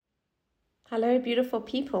Hello, beautiful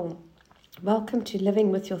people. Welcome to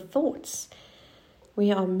Living with Your Thoughts.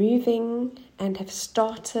 We are moving and have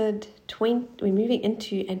started. We're moving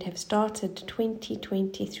into and have started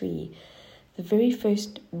 2023, the very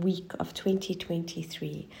first week of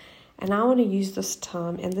 2023. And I want to use this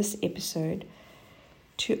time and this episode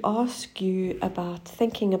to ask you about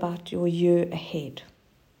thinking about your year ahead.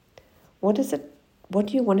 What is it? What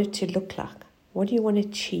do you want it to look like? What do you want to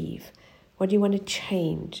achieve? What do you want to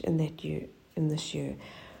change in that year? In this year,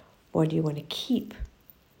 what do you want to keep?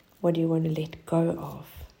 What do you want to let go of?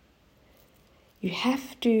 You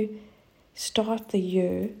have to start the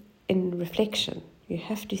year in reflection. You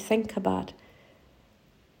have to think about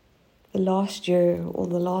the last year or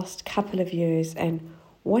the last couple of years and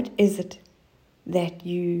what is it that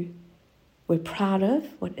you were proud of?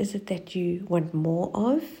 What is it that you want more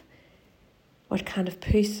of? What kind of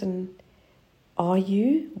person are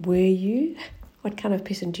you? Were you? What kind of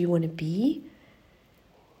person do you want to be?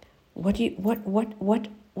 What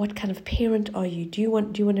kind of parent are you? Do you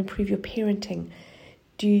want to improve your parenting?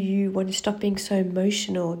 Do you want to stop being so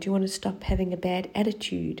emotional? Do you want to stop having a bad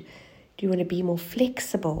attitude? Do you want to be more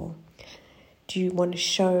flexible? Do you want to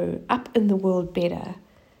show up in the world better?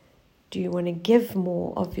 Do you want to give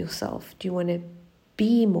more of yourself? Do you want to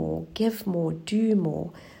be more, give more, do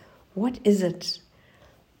more? What is it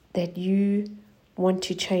that you want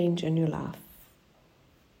to change in your life?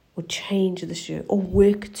 Or change this year, or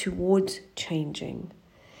work towards changing.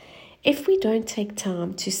 If we don't take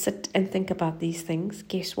time to sit and think about these things,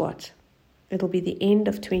 guess what? It'll be the end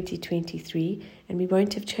of 2023 and we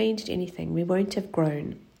won't have changed anything. We won't have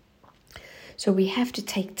grown. So we have to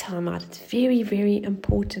take time out. It's very, very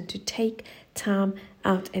important to take time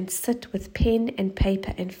out and sit with pen and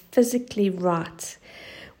paper and physically write.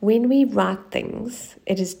 When we write things,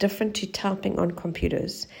 it is different to typing on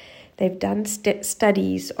computers. They've done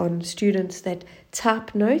studies on students that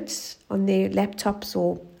type notes on their laptops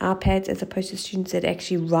or iPads as opposed to students that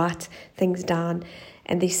actually write things down.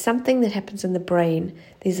 And there's something that happens in the brain.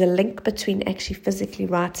 There's a link between actually physically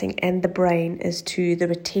writing and the brain as to the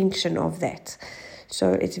retention of that.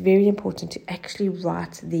 So it's very important to actually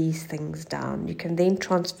write these things down. You can then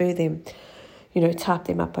transfer them, type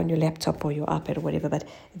them up on your laptop or your iPad or whatever, but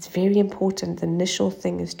it's very important. The initial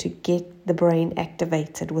thing is to get the brain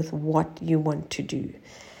activated with what you want to do.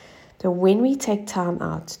 So when we take time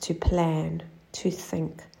out to plan, to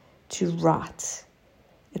think, to write,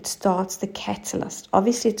 it starts the catalyst.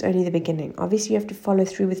 Obviously, it's only the beginning. Obviously, you have to follow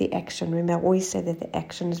through with the action. Remember, I always say that the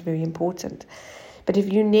action is very important. But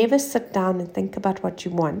if you never sit down and think about what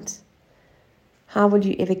you want, how will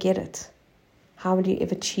you ever get it? How will you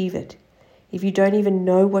ever achieve it? If you don't even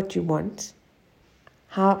know what you want,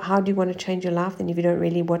 how do you want to change your life then if you don't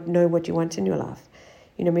really know what you want in your life?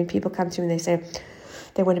 When people come to me and they say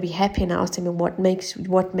they want to be happy, and I ask them, what makes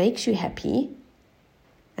you happy?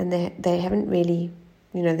 And they haven't really,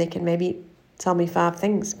 they can maybe tell me 5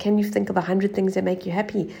 things. Can you think of 100 things that make you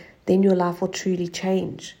happy? Then your life will truly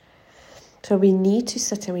change. So we need to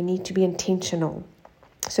sit and we need to be intentional.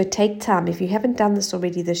 So take time. If you haven't done this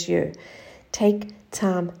already this year, take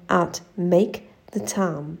time out. Make the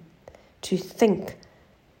time to think,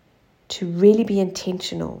 to really be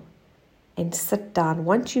intentional and sit down.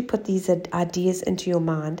 Once you put these ideas into your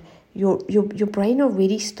mind, your brain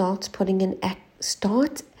already starts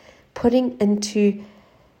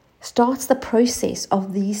starts the process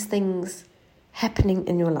of these things happening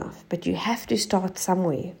in your life. But you have to start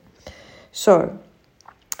somewhere. So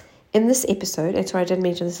in this episode, and sorry I didn't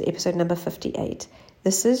mention this, episode number 58,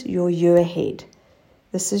 this is your year ahead.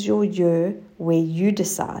 This is your year where you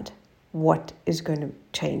decide what is going to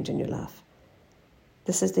change in your life.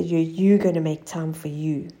 This is the year you're going to make time for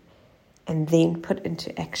you and then put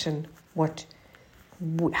into action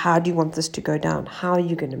how do you want this to go down? How are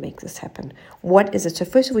you going to make this happen? What is it? So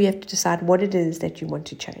first of all, you have to decide what it is that you want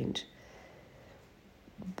to change.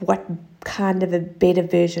 What kind of a better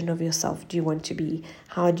version of yourself do you want to be?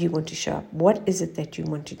 How do you want to show up? What is it that you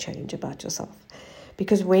want to change about yourself?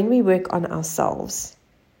 Because when we work on ourselves,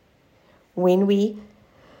 when we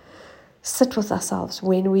sit with ourselves,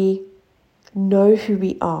 when we know who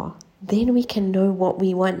we are, then we can know what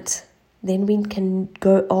we want. Then we can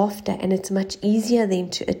go after, and it's much easier then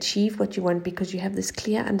to achieve what you want because you have this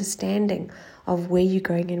clear understanding of where you're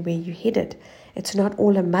going and where you're headed. It's not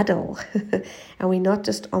all a muddle, and we're not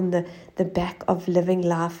just on the back of living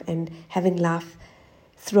life and having life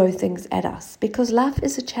throw things at us, because life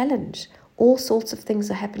is a challenge. All sorts of things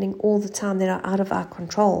are happening all the time that are out of our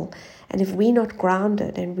control. And if we're not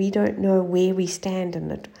grounded and we don't know where we stand in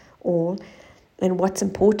it all and what's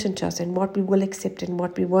important to us and what we will accept and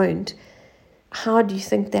what we won't, how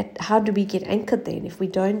do we get anchored then? If we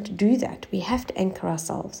don't do that, we have to anchor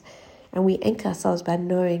ourselves. And we anchor ourselves by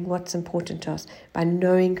knowing what's important to us, by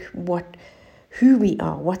knowing who we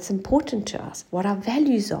are, what's important to us, what our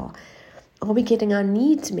values are. Are we getting our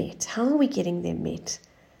needs met? How are we getting them met?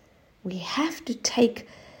 We have to take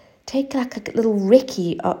like a little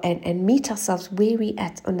recce and meet ourselves where we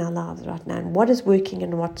at in our lives right now, and what is working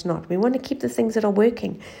and what's not. We want to keep the things that are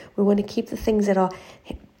working. We want to keep the things that are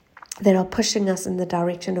pushing us in the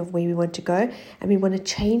direction of where we want to go, and we want to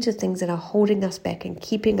change the things that are holding us back and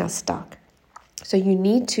keeping us stuck. So you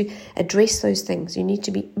need to address those things. You need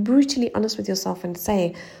to be brutally honest with yourself and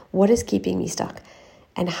say, what is keeping me stuck?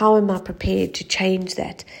 And how am I prepared to change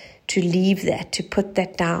that, to leave that, to put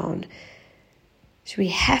that down? So we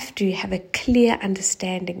have to have a clear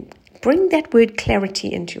understanding. Bring that word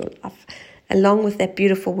clarity into your life, along with that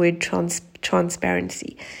beautiful word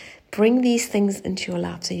transparency. Bring these things into your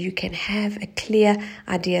life so you can have a clear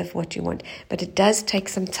idea of what you want. But it does take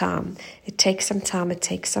some time. It takes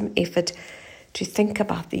some effort to think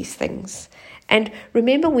about these things. And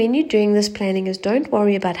remember, when you're doing this planning, don't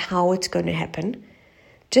worry about how it's going to happen.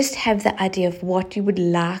 Just have the idea of what you would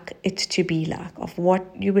like it to be like, of what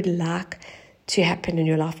you would like to happen in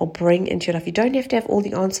your life or bring into your life. You don't have to have all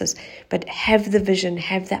the answers, but have the vision,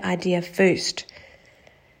 have the idea first.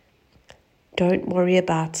 Don't worry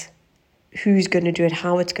about who's going to do it,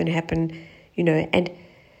 how it's going to happen, and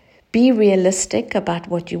be realistic about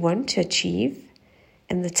what you want to achieve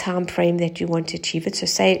and the time frame that you want to achieve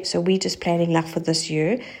it. So we're just planning like for this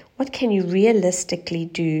year. What can you realistically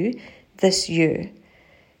do this year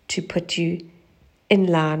to put you in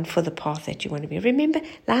line for the path that you want to be? Remember,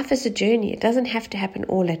 life is a journey. It doesn't have to happen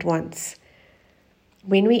all at once.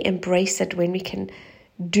 When we embrace it, when we can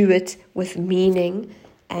do it with meaning,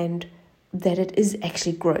 and that it is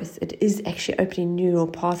actually growth, it is actually opening neural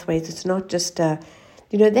pathways. It's not just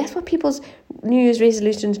that's why people's New Year's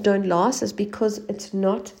resolutions don't last, is because it's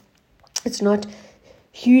not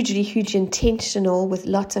hugely intentional with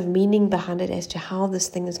lots of meaning behind it as to how this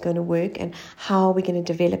thing is going to work and how we're going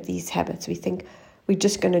to develop these habits. We think we're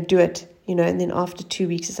just going to do it, and then after 2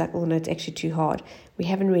 weeks it's like, oh no, it's actually too hard. We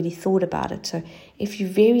haven't really thought about it. So if you're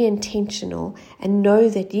very intentional and know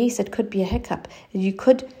that, yes, it could be a hiccup, you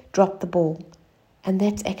could drop the ball, and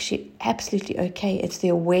that's actually absolutely okay. It's the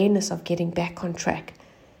awareness of getting back on track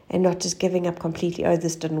and not just giving up completely, oh,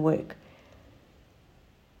 this didn't work.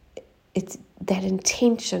 It's that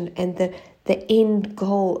intention and the end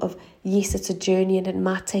goal of, yes, it's a journey and it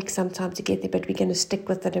might take some time to get there, but we're going to stick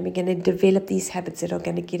with it and we're going to develop these habits that are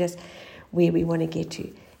going to get us where we want to get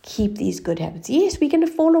to. Keep these good habits. Yes, we're going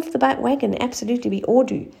to fall off the wagon. Absolutely, we all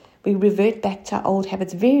do. We revert back to our old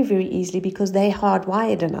habits very, very easily because they're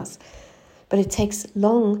hardwired in us. But it takes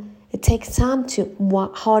time to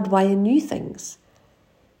hardwire new things.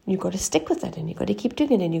 You've got to stick with it, and you've got to keep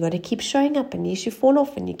doing it, and you've got to keep showing up, and yes, you fall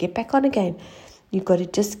off and you get back on again. You've got to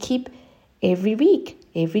just keep every week,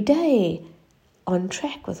 every day on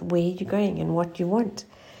track with where you're going and what you want.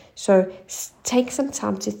 So take some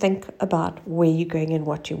time to think about where you're going and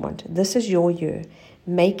what you want. This is your year.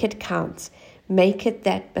 Make it count. Make it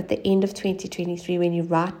that at the end of 2023, when you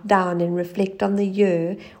write down and reflect on the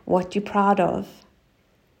year, what you're proud of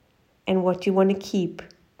and what you want to keep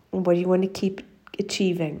and what you want to keep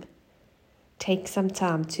achieving. Take some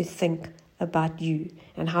time to think about you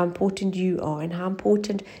and how important you are and how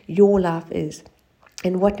important your life is,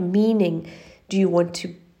 and what meaning do you want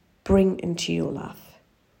to bring into your life.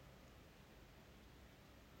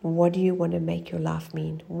 What do you want to make your life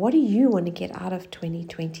mean? What do you want to get out of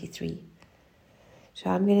 2023? So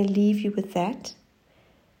I'm going to leave you with that.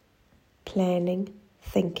 Planning,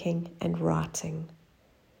 thinking, and writing.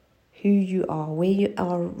 Who you are, where you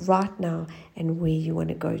are right now, and where you want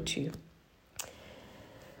to go to.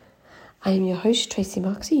 I am your host, Tracy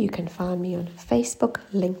Marksy. You can find me on Facebook,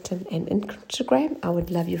 LinkedIn, and Instagram. I would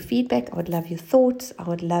love your feedback. I would love your thoughts. I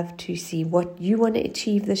would love to see what you want to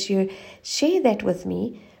achieve this year. Share that with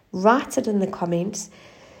me. Write it in the comments.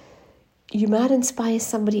 You might inspire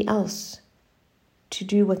somebody else to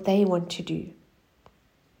do what they want to do.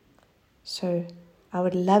 So I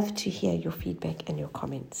would love to hear your feedback and your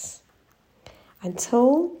comments.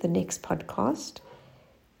 Until the next podcast,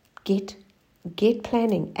 get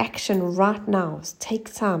planning, action right now.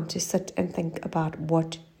 Take time to sit and think about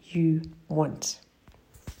what you want.